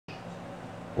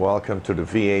Welcome to the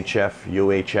VHF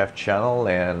UHF channel,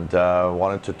 and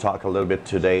wanted to talk a little bit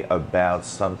today about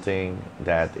something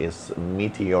that is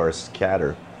meteor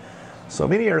scatter. So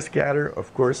meteor scatter,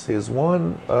 of course, is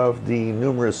one of the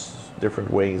numerous different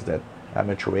ways that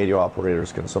amateur radio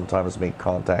operators can sometimes make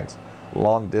contacts,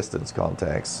 long distance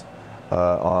contacts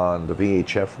on the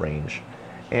VHF range.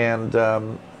 And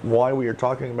why we are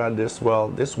talking about this? Well,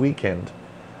 this weekend,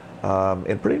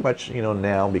 and pretty much,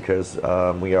 now, because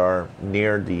we are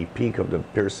near the peak of the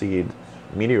Perseid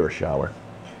meteor shower.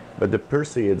 But the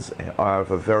Perseids have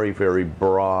a very, very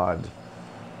broad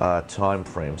time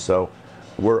frame. So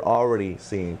we're already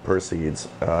seeing Perseids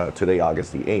today,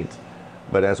 August the 8th.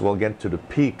 But as we'll get to the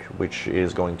peak, which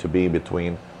is going to be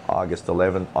between August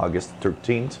 11th, August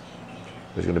 13th,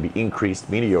 there's going to be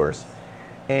increased meteors.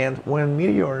 And when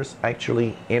meteors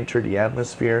actually enter the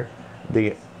atmosphere,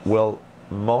 they will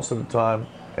most of the time,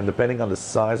 and depending on the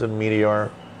size of the meteor,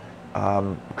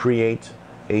 create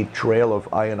a trail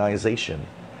of ionization.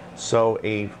 So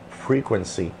a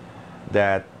frequency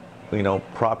that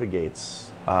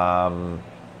propagates at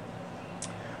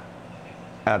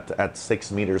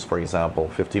 6 meters, for example,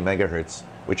 50 megahertz,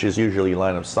 which is usually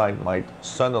line of sight, might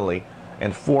suddenly,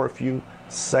 and for a few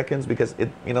seconds, because it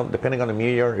depending on the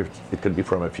meteor, it could be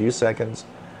from a few seconds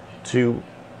to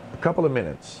a couple of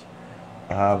minutes.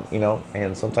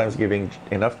 And sometimes giving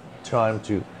enough time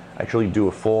to actually do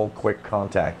a full, quick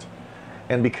contact.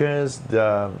 And because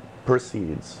the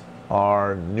Perseids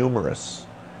are numerous,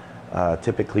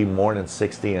 typically more than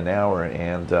 60 an hour,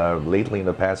 and lately in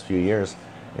the past few years,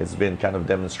 it's been kind of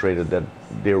demonstrated that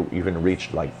they even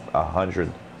reached like 100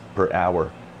 per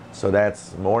hour. So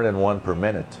that's more than one per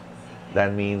minute.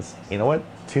 That means,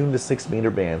 tune the 6 meter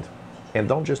band, and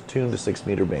don't just tune the 6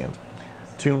 meter band.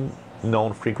 Tune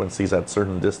known frequencies at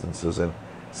certain distances and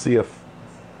see if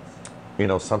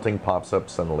something pops up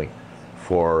suddenly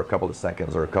for a couple of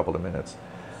seconds or a couple of minutes.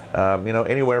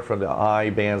 Anywhere from the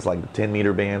I bands, like the 10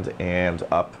 meter band and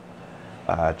up.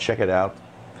 Check it out.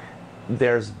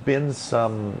 There's been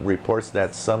some reports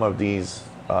that some of these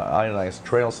ionized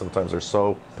trails sometimes are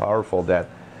so powerful that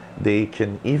they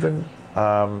can even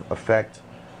affect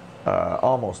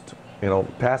almost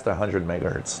past 100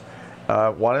 megahertz.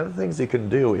 One of the things you can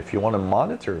do if you want to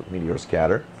monitor meteor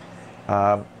scatter,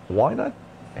 why not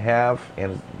have,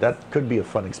 and that could be a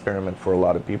fun experiment for a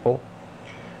lot of people,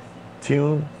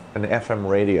 tune an FM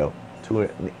radio to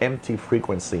an empty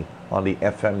frequency on the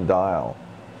FM dial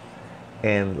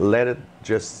and let it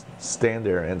just stand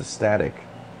there in the static.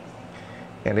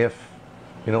 And if,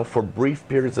 for brief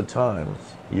periods of time,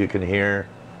 you can hear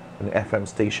an FM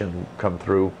station come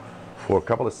through for a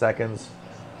couple of seconds,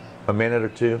 a minute or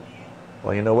two,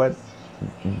 well, you know what?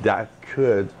 That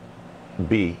could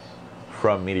be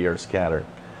from meteor scatter.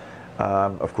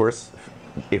 Of course,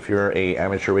 if you're an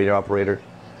amateur radio operator,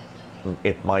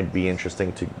 it might be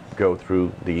interesting to go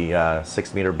through the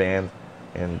 6 meter band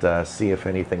and see if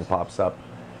anything pops up.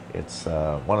 It's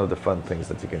one of the fun things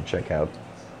that you can check out.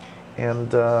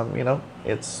 And,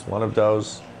 it's one of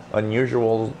those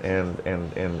unusual and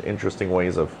interesting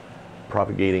ways of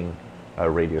propagating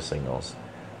radio signals.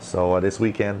 So this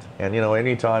weekend, and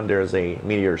anytime there's a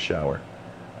meteor shower,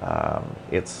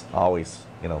 it's always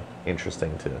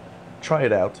interesting to try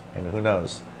it out, and who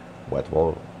knows what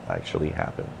will actually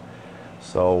happen.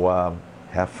 So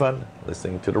have fun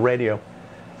listening to the radio.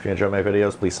 If you enjoy my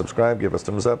videos, please subscribe, give us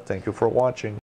thumbs up. Thank you for watching.